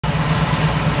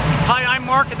I'm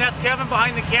Mark and that's Kevin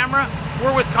behind the camera.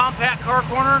 We're with Compact Car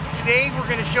Corner. Today we're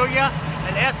going to show you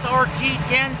an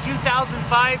SRT-10 2005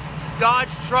 Dodge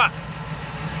truck.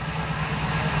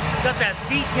 It's got that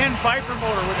V-10 Viper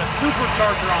motor with a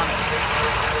supercharger on it.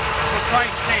 For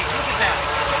Christ's sake, look at that.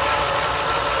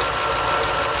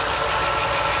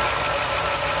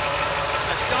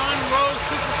 A Sean Roe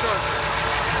supercharger.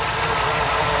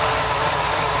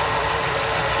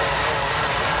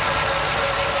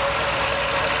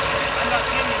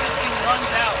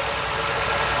 Runs out.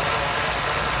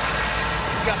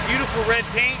 We've got beautiful red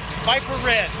paint, Viper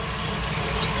red.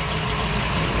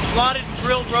 Slotted and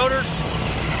drilled rotors.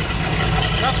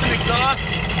 Custom exhaust.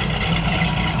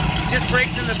 Disc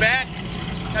brakes in the back.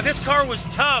 Now this car was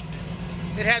tubbed.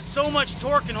 It had so much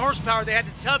torque and horsepower they had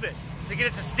to tub it to get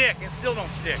it to stick. It still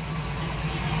don't stick.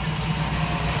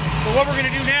 So what we're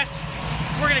going to do next,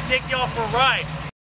 we're going to take y'all for a ride.